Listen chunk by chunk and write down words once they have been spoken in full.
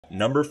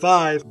Number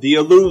 5. The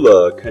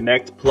Alula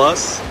Connect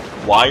Plus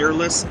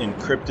Wireless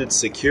Encrypted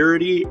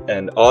Security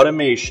and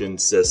Automation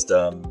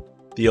System.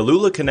 The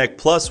Alula Connect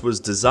Plus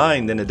was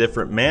designed in a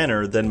different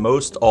manner than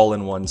most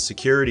all-in-one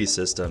security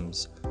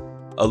systems.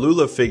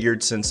 Alula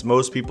figured since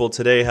most people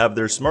today have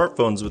their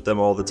smartphones with them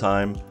all the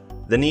time,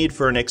 the need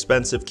for an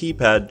expensive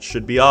keypad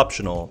should be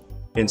optional.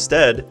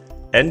 Instead,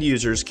 end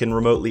users can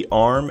remotely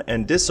arm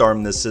and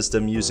disarm this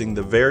system using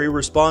the very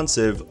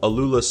responsive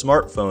Alula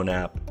smartphone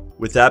app.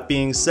 With that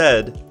being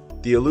said,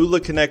 the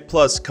Alula Connect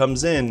Plus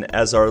comes in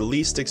as our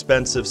least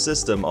expensive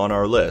system on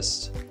our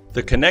list.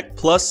 The Connect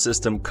Plus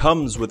system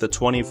comes with a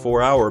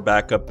 24-hour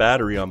backup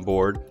battery on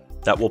board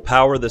that will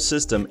power the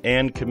system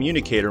and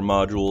communicator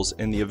modules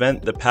in the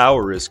event the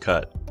power is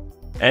cut.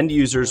 End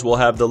users will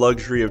have the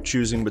luxury of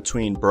choosing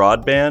between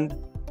broadband,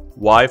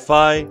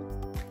 Wi-Fi,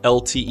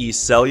 LTE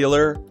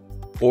cellular,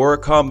 or a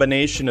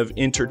combination of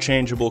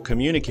interchangeable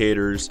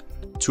communicators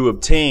to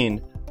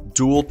obtain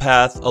dual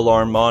path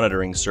alarm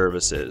monitoring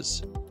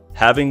services.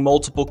 Having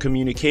multiple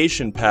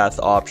communication path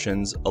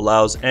options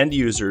allows end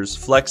users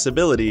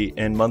flexibility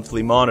in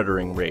monthly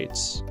monitoring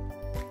rates.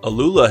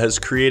 Alula has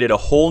created a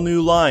whole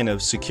new line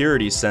of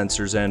security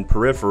sensors and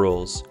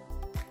peripherals.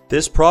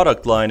 This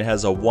product line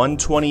has a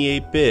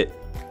 128-bit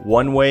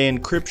one-way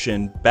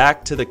encryption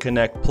back to the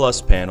Connect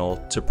Plus panel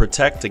to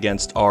protect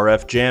against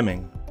RF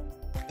jamming.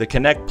 The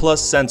Connect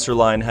Plus sensor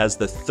line has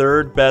the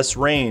third best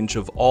range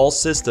of all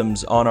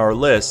systems on our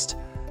list,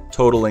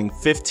 totaling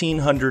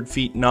 1,500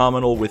 feet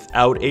nominal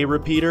without a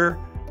repeater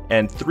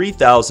and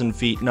 3,000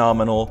 feet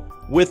nominal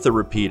with a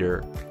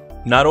repeater.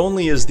 Not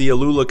only is the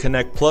Alula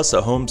Connect Plus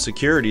a home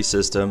security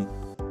system,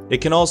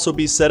 it can also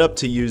be set up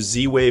to use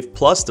Z-Wave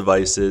Plus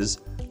devices,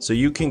 so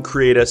you can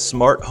create a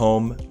smart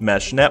home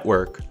mesh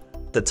network.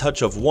 The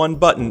touch of one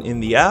button in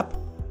the app,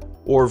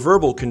 or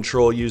verbal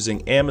control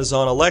using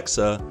Amazon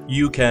Alexa,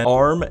 you can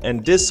arm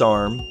and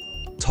disarm,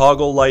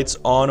 toggle lights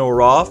on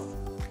or off,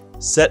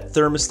 set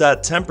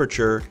thermostat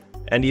temperature,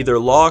 and either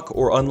lock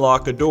or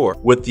unlock a door.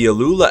 With the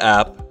Alula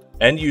app,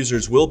 end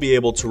users will be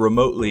able to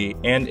remotely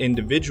and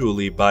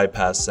individually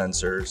bypass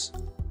sensors.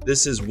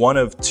 This is one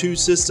of 2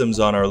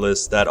 systems on our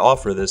list that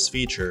offer this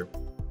feature.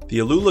 The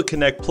Alula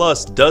Connect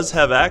Plus does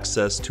have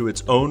access to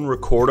its own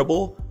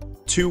recordable,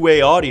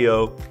 two-way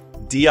audio,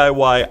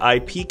 DIY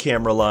IP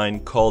camera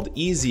line called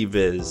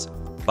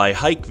EasyViz by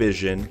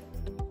Hikvision,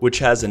 which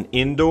has an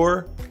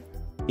indoor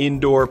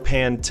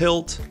pan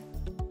tilt,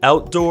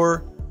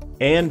 outdoor,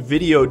 and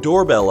video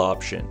doorbell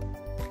option.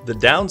 The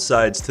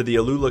downsides to the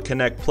Alula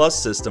Connect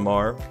Plus system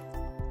are: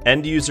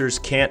 end users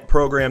can't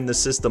program the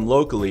system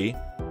locally,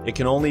 it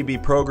can only be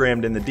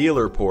programmed in the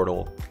dealer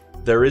portal.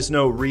 There is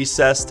no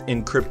recessed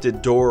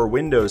encrypted door or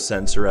window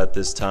sensor at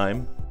this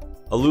time.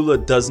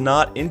 Alula does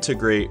not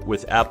integrate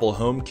with Apple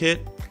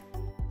HomeKit,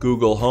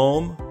 Google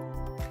Home,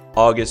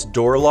 August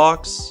door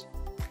locks,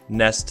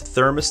 Nest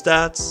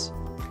thermostats,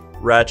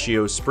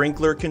 Rachio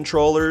sprinkler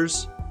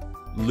controllers,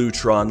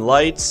 Lutron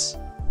lights,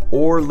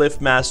 or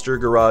LiftMaster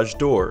garage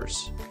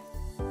doors.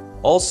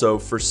 Also,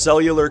 for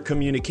cellular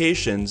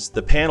communications,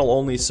 the panel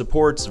only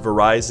supports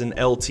Verizon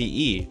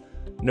LTE,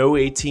 no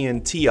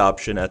AT&T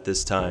option at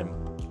this time.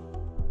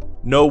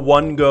 No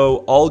one-go,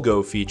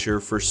 all-go feature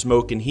for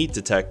smoke and heat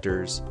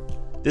detectors.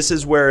 This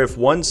is where if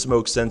one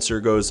smoke sensor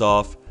goes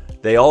off,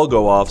 they all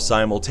go off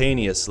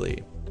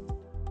simultaneously.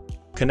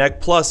 Connect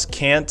Plus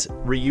can't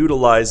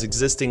reutilize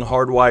existing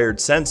hardwired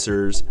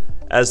sensors,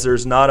 as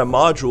there's not a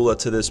module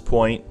to this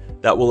point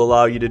that will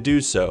allow you to do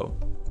so.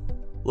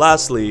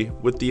 Lastly,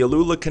 with the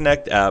Alula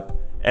Connect app,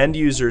 end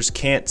users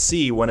can't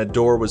see when a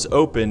door was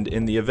opened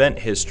in the event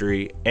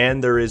history,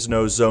 and there is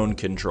no zone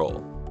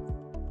control.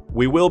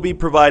 We will be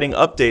providing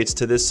updates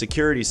to this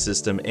security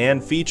system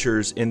and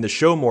features in the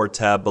Show More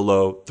tab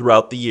below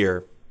throughout the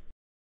year.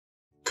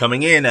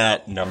 Coming in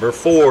at number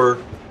 4,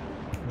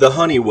 the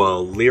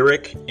Honeywell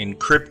Lyric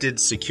Encrypted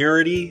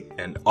Security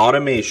and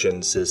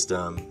Automation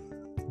System.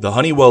 The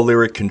Honeywell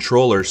Lyric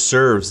controller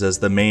serves as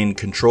the main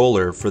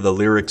controller for the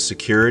Lyric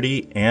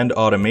security and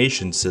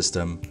automation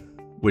system,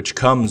 which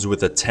comes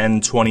with a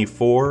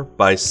 1024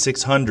 by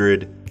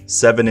 600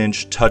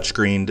 7-inch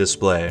touchscreen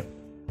display.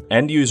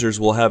 End users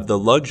will have the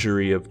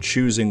luxury of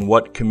choosing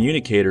what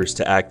communicators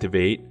to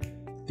activate,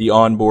 the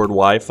onboard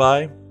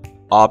Wi-Fi,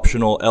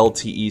 optional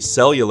LTE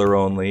cellular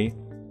only,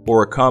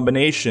 or a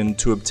combination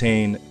to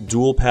obtain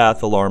dual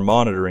path alarm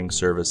monitoring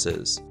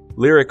services.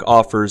 Lyric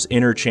offers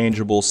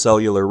interchangeable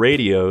cellular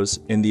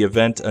radios in the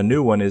event a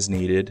new one is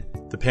needed.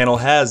 The panel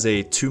has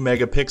a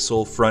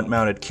 2-megapixel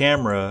front-mounted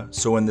camera,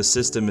 so when the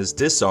system is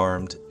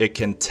disarmed, it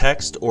can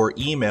text or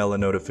email a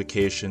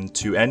notification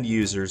to end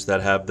users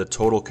that have the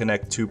Total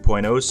Connect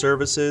 2.0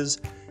 services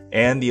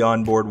and the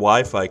onboard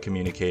Wi-Fi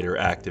communicator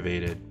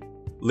activated.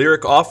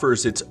 Lyric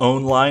offers its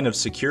own line of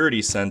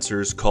security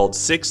sensors called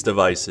 6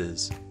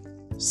 devices.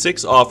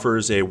 6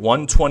 offers a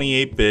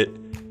 128-bit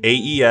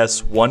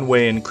AES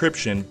one-way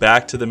encryption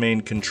back to the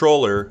main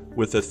controller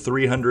with a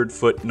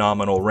 300-foot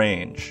nominal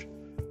range.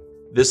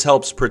 This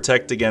helps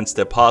protect against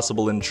a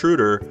possible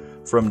intruder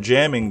from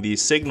jamming the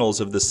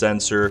signals of the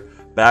sensor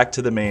back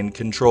to the main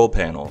control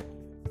panel.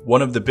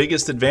 One of the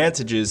biggest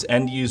advantages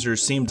end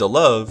users seem to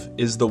love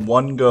is the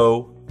One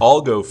Go,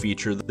 All Go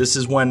feature. This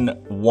is when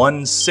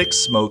one 6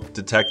 smoke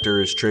detector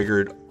is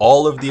triggered,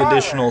 all of the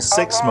additional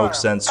 6 smoke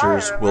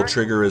sensors will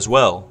trigger as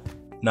well.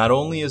 Not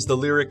only is the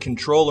Lyric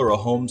controller a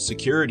home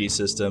security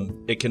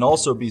system, it can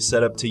also be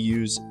set up to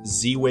use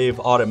Z-Wave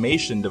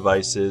automation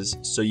devices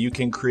so you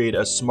can create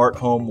a smart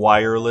home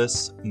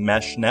wireless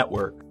mesh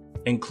network.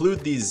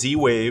 Include these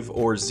Z-Wave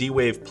or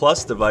Z-Wave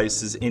Plus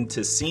devices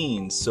into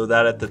scenes so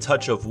that at the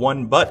touch of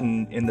one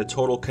button in the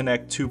Total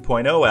Connect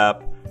 2.0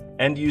 app,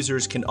 end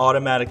users can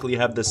automatically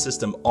have the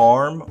system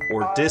arm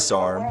or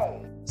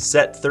disarm,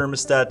 set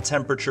thermostat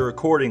temperature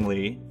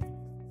accordingly,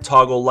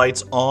 toggle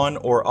lights on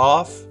or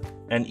off,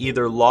 and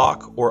either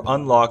lock or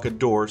unlock a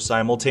door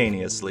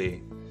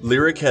simultaneously.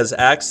 Lyric has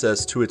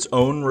access to its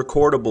own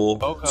recordable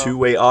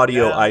two-way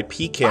audio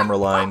IP camera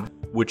line,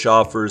 which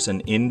offers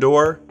an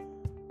indoor,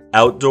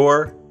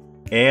 outdoor,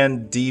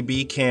 and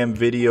DB cam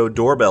video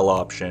doorbell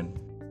option.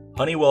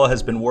 Honeywell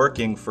has been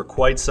working for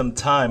quite some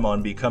time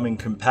on becoming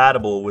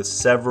compatible with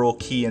several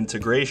key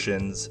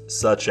integrations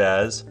such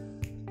as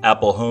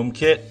Apple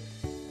HomeKit,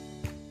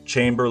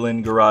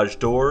 Chamberlain garage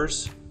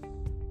doors,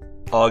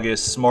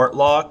 August smart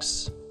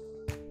locks,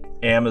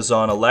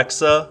 Amazon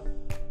Alexa,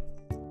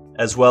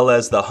 as well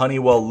as the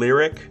Honeywell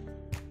Lyric,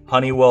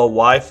 Honeywell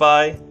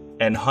Wi-Fi,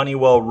 and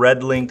Honeywell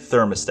RedLink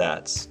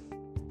thermostats.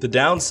 The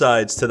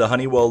downsides to the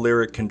Honeywell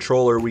Lyric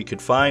controller we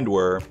could find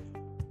were,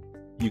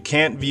 you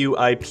can't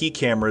view IP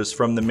cameras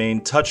from the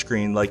main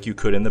touchscreen like you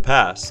could in the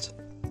past.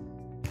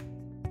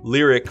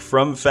 Lyric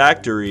from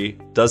factory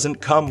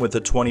doesn't come with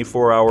a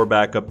 24-hour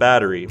backup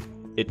battery.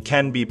 It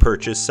can be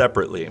purchased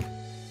separately.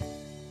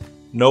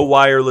 No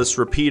wireless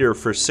repeater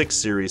for 6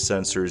 series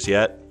sensors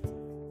yet.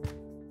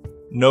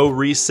 No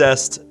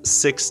recessed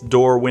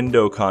 6-door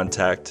window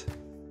contact.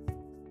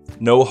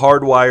 No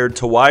hardwired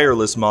to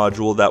wireless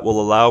module that will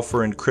allow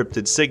for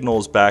encrypted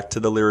signals back to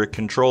the Lyric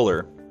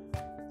controller.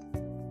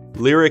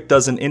 Lyric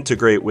doesn't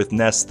integrate with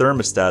Nest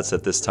thermostats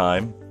at this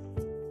time.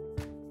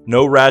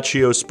 No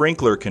Rachio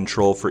sprinkler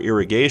control for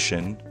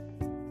irrigation.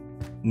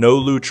 No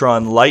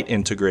Lutron light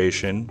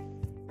integration.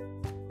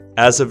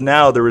 As of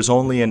now, there is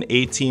only an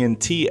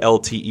AT&T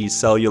LTE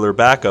cellular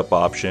backup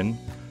option,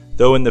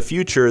 though in the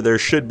future there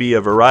should be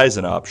a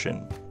Verizon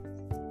option.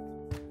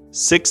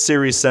 6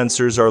 series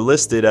sensors are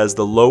listed as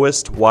the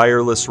lowest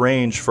wireless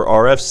range for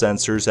RF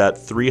sensors at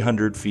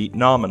 300 feet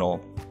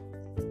nominal.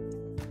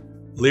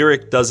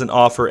 Lyric doesn't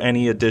offer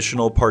any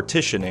additional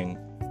partitioning.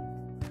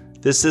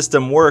 This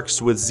system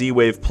works with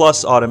Z-Wave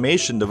Plus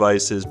automation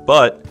devices,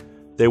 but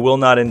they will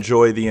not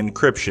enjoy the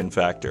encryption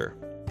factor.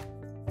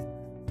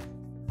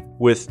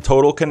 With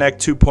Total Connect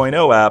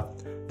 2.0 app,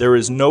 there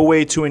is no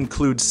way to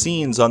include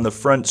scenes on the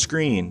front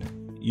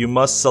screen. You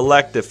must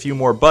select a few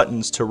more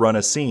buttons to run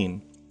a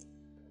scene.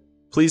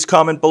 Please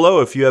comment below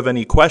if you have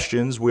any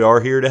questions. We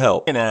are here to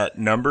help. And at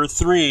number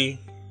 3,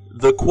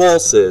 the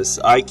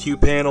Qolsys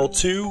IQ Panel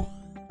 2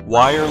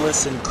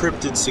 Wireless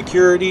Encrypted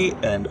Security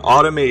and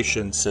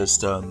Automation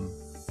System.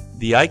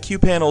 The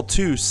IQ Panel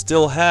 2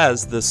 still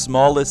has the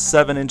smallest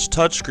 7-inch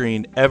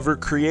touchscreen ever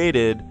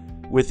created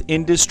with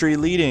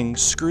industry-leading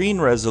screen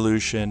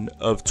resolution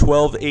of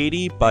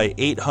 1280 by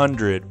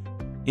 800.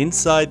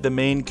 Inside the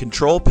main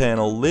control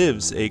panel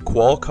lives a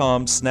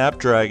Qualcomm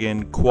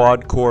Snapdragon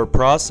quad-core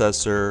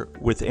processor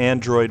with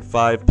Android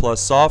 5 Plus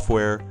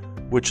software,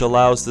 which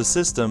allows the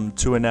system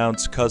to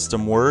announce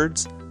custom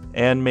words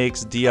and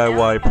makes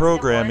DIY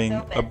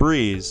programming a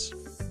breeze.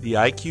 The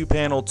IQ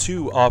Panel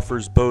 2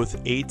 offers both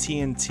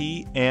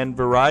AT&T and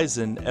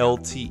Verizon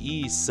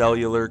LTE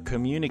cellular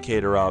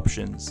communicator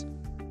options.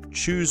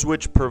 Choose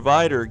which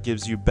provider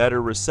gives you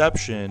better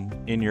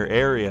reception in your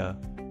area.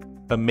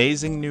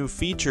 Amazing new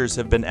features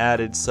have been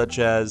added, such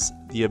as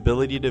the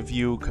ability to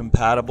view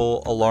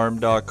compatible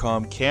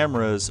Alarm.com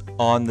cameras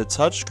on the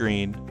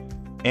touchscreen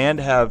and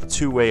have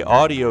two-way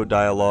audio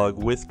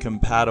dialogue with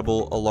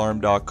compatible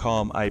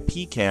Alarm.com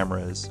IP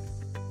cameras.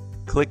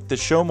 Click the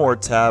Show More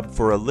tab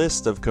for a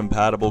list of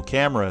compatible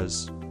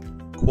cameras.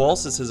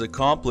 Qolsys has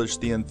accomplished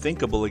the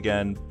unthinkable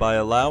again by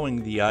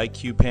allowing the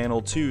IQ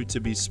Panel 2 to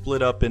be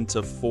split up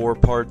into 4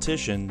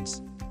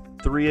 partitions.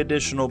 3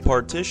 additional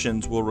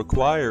partitions will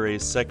require a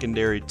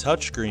secondary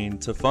touchscreen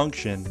to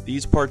function.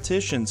 These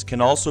partitions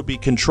can also be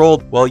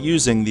controlled while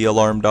using the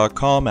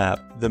Alarm.com app.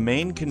 The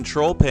main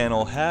control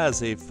panel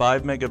has a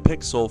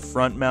 5-megapixel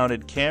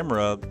front-mounted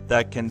camera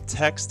that can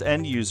text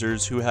end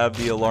users who have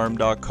the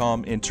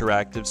Alarm.com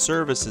interactive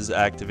services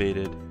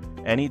activated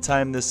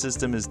anytime the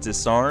system is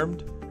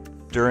disarmed,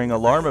 during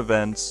alarm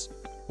events,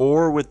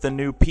 or with the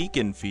new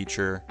Peek-In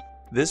feature.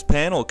 This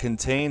panel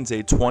contains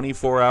a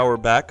 24-hour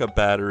backup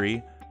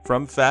battery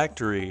from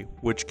factory,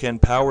 which can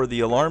power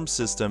the alarm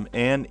system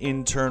and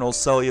internal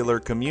cellular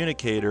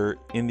communicator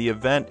in the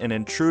event an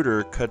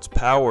intruder cuts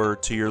power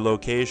to your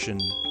location.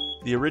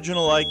 The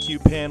original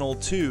IQ Panel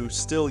 2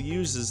 still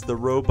uses the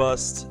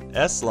robust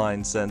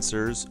S-Line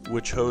sensors,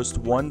 which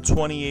host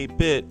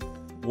 128-bit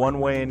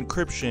one-way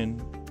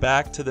encryption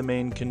back to the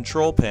main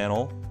control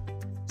panel,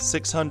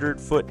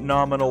 600-foot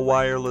nominal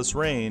wireless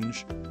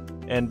range,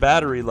 and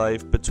battery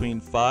life between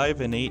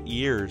 5 and 8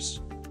 years.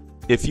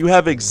 If you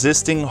have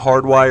existing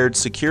hardwired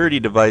security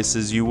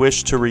devices you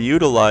wish to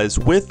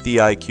reutilize with the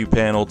IQ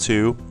Panel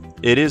 2,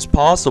 it is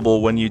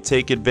possible when you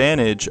take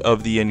advantage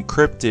of the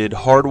encrypted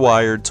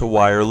hardwired to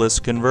wireless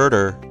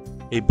converter.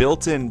 A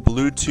built-in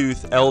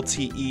Bluetooth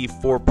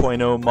LTE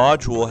 4.0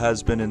 module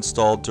has been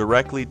installed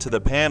directly to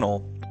the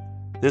panel.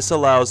 This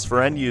allows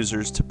for end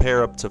users to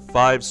pair up to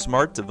 5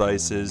 smart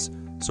devices,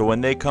 so when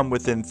they come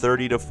within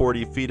 30 to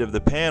 40 feet of the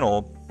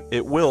panel,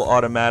 it will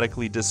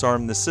automatically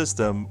disarm the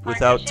system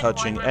without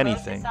touching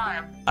anything.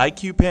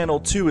 IQ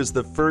Panel 2 is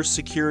the first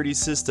security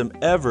system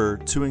ever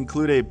to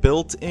include a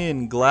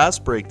built-in glass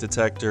break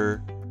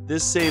detector.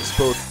 This saves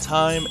both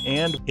time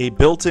and a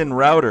built-in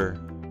router.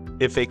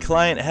 If a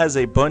client has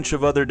a bunch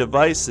of other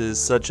devices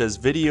such as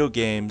video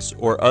games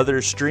or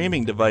other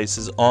streaming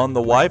devices on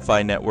the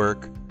Wi-Fi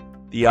network,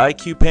 the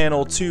IQ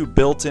Panel 2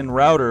 built-in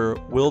router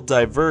will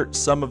divert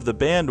some of the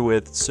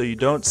bandwidth so you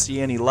don't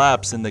see any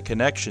lapse in the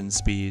connection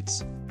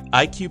speeds.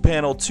 IQ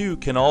Panel 2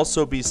 can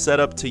also be set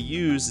up to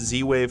use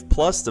Z-Wave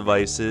Plus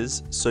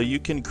devices, so you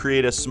can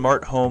create a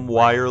smart home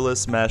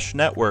wireless mesh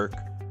network.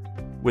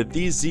 With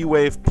these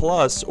Z-Wave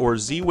Plus or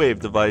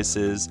Z-Wave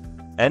devices,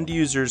 end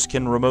users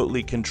can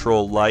remotely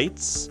control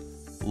lights,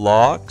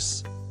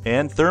 locks,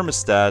 and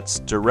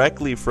thermostats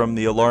directly from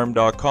the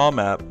Alarm.com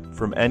app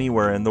from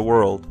anywhere in the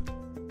world.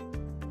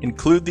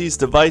 Include these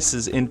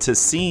devices into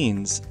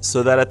scenes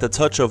so that at the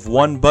touch of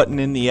one button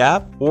in the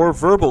app or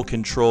verbal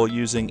control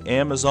using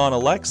Amazon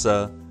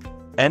Alexa,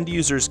 end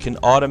users can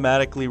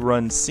automatically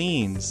run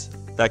scenes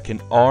that can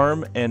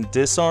arm and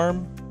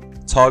disarm,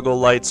 toggle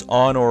lights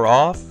on or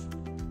off,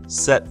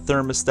 set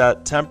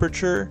thermostat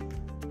temperature,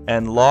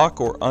 and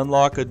lock or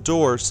unlock a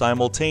door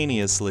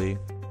simultaneously.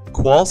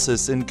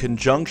 Qolsys, in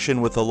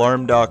conjunction with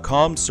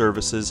Alarm.com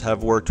services,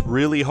 have worked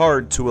really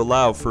hard to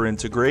allow for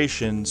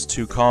integrations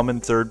to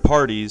common third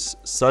parties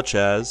such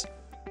as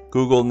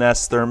Google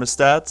Nest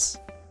thermostats,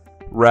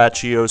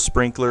 Rachio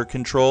sprinkler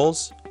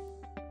controls,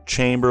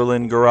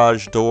 Chamberlain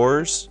garage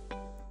doors,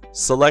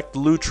 select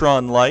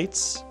Lutron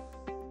lights,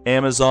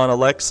 Amazon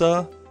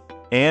Alexa,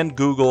 and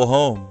Google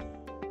Home.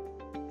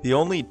 The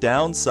only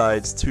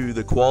downsides to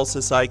the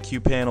Qolsys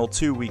IQ Panel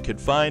 2 we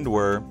could find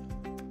were: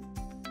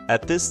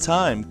 at this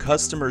time,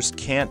 customers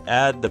can't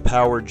add the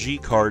Power-G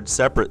card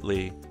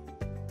separately.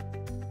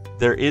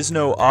 There is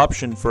no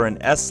option for an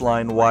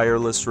S-Line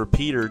wireless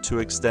repeater to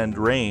extend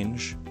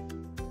range.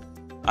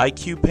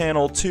 IQ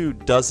Panel 2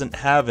 doesn't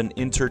have an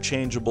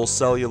interchangeable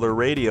cellular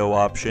radio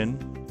option.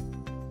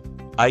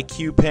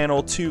 IQ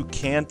Panel 2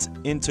 can't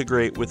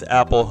integrate with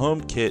Apple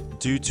HomeKit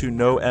due to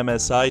no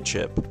MSI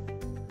chip.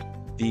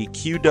 The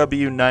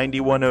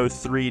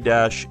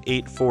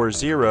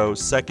QW9103-840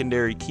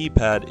 secondary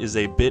keypad is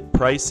a bit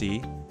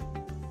pricey.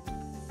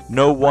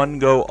 No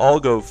one-go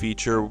all-go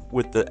feature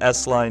with the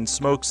S-Line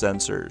smoke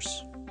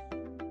sensors.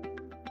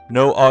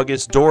 No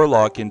August door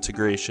lock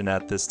integration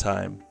at this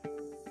time.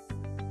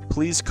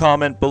 Please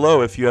comment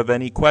below if you have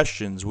any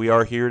questions. We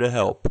are here to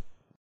help.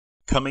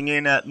 Coming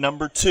in at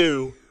number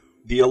 2,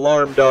 the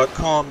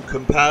Alarm.com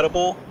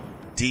compatible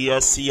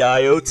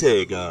DSCI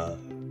Otega.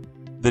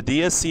 The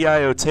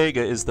DSCI Otega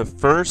is the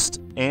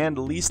first and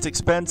least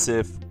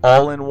expensive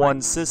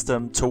all-in-one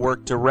system to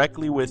work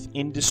directly with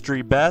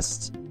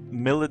industry-best,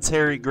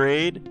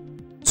 military-grade,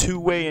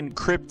 two-way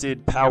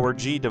encrypted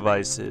Power-G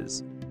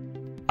devices.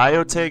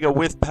 iOtega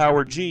with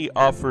Power-G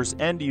offers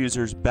end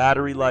users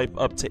battery life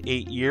up to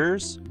 8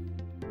 years,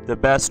 the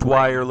best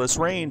wireless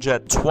range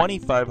at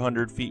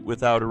 2,500 feet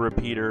without a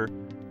repeater,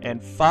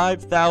 and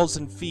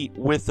 5,000 feet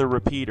with a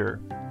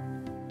repeater.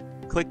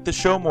 Click the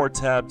Show More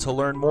tab to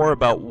learn more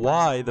about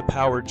why the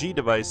Power-G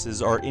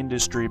devices are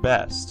industry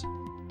best.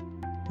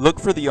 Look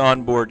for the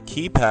onboard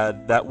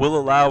keypad that will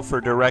allow for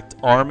direct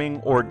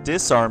arming or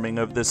disarming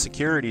of the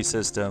security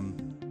system.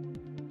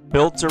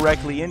 Built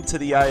directly into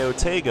the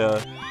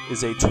iOtega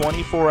is a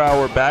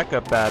 24-hour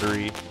backup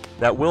battery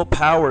that will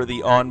power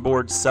the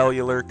onboard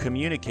cellular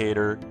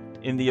communicator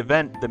in the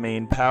event the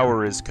main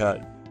power is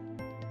cut.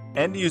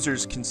 End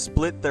users can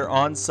split their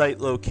on-site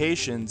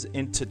locations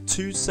into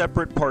 2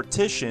 separate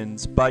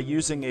partitions by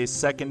using a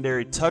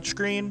secondary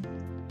touchscreen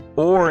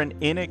or an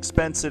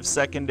inexpensive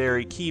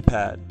secondary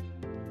keypad.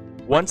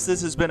 Once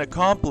this has been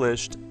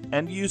accomplished,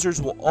 end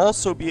users will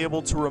also be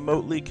able to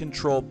remotely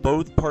control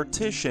both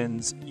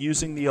partitions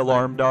using the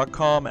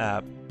Alarm.com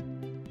app.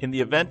 In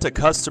the event a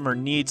customer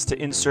needs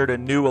to insert a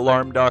new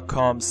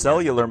Alarm.com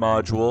cellular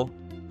module,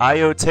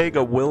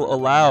 iOtega will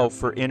allow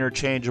for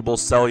interchangeable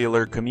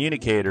cellular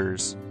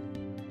communicators.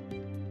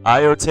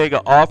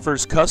 iOtega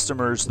offers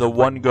customers the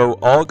one-go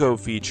all-go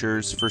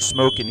features for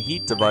smoke and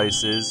heat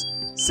devices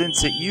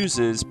since it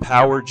uses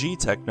Power-G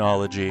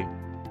technology.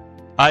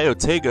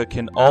 iOtega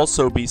can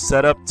also be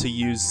set up to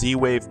use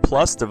Z-Wave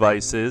Plus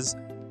devices.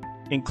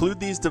 Include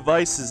these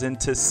devices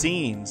into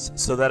scenes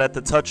so that at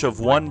the touch of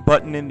one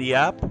button in the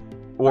app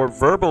or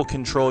verbal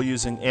control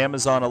using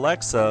Amazon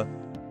Alexa,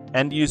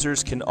 end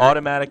users can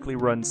automatically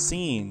run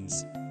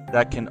scenes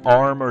that can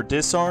arm or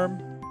disarm,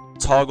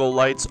 toggle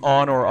lights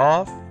on or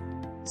off,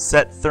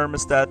 set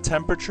thermostat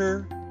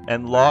temperature,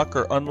 and lock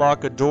or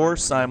unlock a door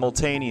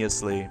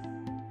simultaneously.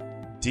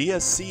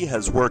 DSC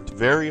has worked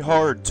very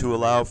hard to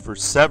allow for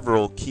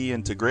several key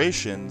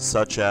integrations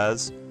such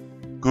as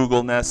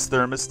Google Nest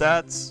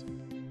thermostats,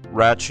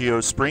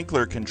 Rachio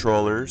sprinkler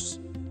controllers,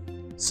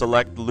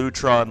 Select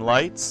Lutron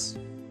lights,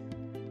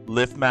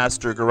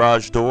 LiftMaster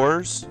garage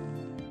doors,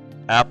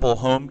 Apple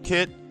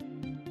HomeKit,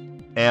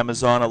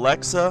 Amazon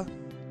Alexa,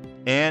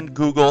 and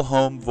Google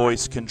Home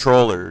voice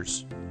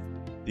controllers.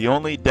 The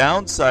only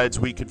downsides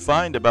we could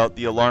find about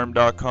the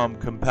Alarm.com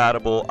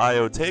compatible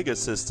IoTega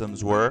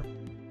systems were: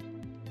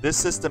 this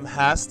system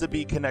has to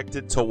be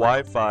connected to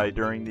Wi-Fi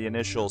during the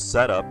initial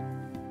setup,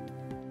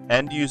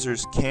 end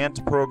users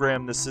can't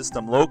program the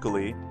system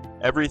locally,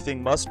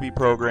 everything must be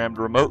programmed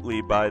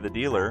remotely by the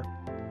dealer,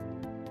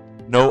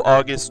 no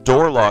August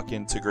door lock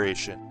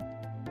integration,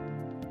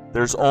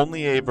 there's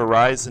only a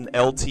Verizon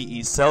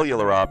LTE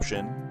cellular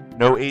option,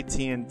 no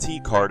AT&T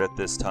card at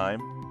this time,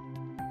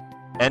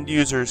 end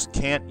users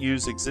can't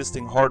use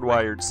existing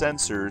hardwired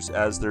sensors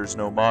as there's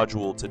no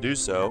module to do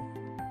so,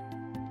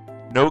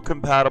 no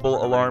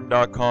compatible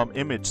Alarm.com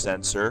image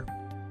sensor,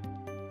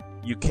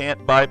 you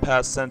can't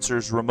bypass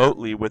sensors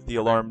remotely with the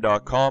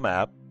Alarm.com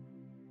app.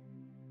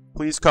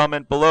 Please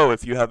comment below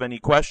if you have any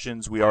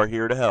questions, we are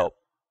here to help.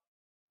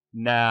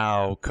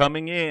 Now,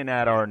 coming in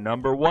at our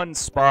number 1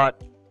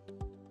 spot,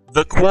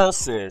 the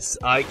Qolsys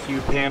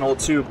IQ Panel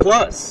 2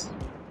 Plus,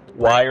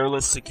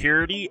 wireless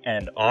security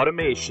and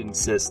automation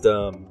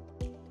system.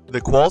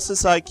 The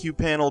Qolsys IQ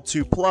Panel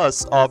 2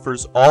 Plus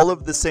offers all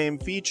of the same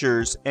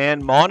features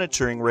and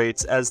monitoring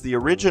rates as the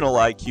original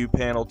IQ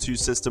Panel 2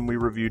 system we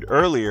reviewed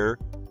earlier,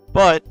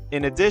 but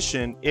in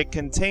addition, it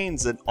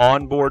contains an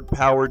onboard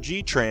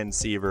PowerG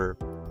transceiver.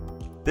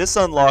 This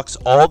unlocks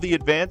all the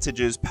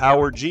advantages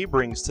PowerG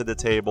brings to the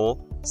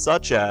table,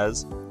 such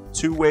as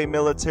two-way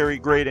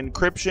military-grade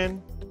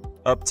encryption,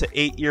 up to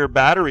 8-year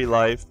battery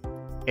life,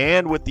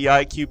 and with the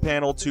IQ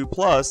Panel 2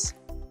 Plus,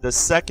 the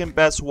second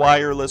best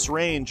wireless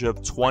range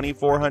of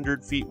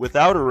 2,400 feet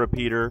without a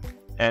repeater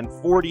and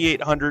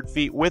 4,800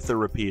 feet with a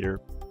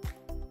repeater.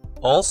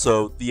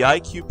 Also, the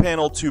IQ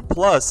Panel 2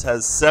 Plus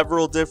has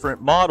several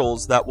different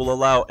models that will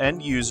allow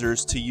end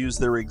users to use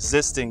their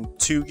existing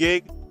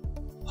 2GIG,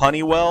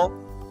 Honeywell,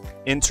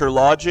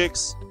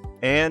 Interlogix,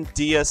 and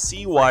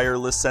DSC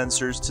wireless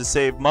sensors to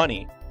save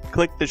money.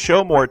 Click the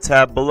Show More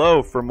tab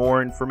below for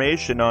more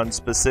information on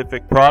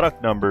specific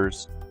product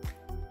numbers.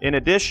 In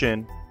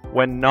addition,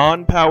 when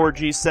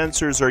non-PowerG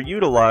sensors are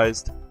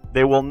utilized,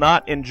 they will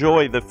not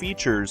enjoy the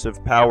features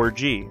of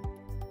PowerG.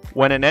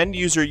 When an end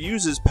user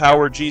uses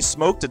PowerG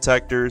smoke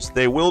detectors,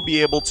 they will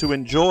be able to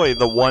enjoy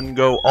the One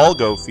Go All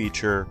Go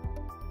feature.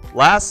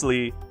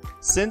 Lastly,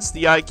 since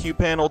the IQ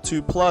Panel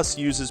 2 Plus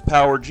uses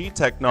PowerG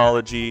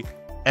technology,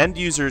 end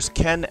users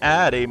can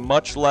add a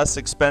much less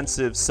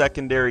expensive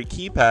secondary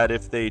keypad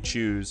if they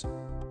choose,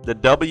 the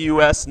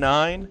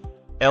WS9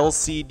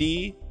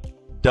 LCD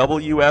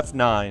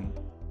WF9.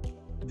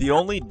 The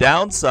only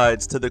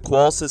downsides to the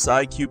Qolsys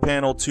IQ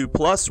Panel 2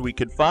 Plus we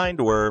could find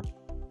were: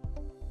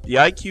 the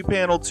IQ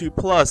Panel 2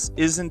 Plus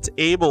isn't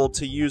able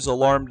to use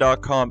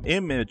Alarm.com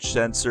image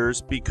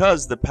sensors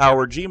because the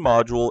PowerG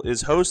module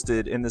is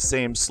hosted in the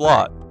same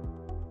slot.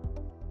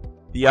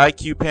 The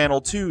IQ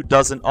Panel 2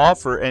 doesn't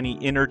offer any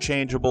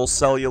interchangeable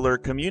cellular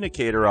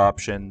communicator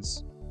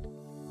options.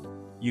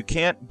 You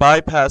can't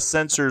bypass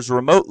sensors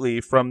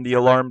remotely from the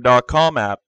Alarm.com app.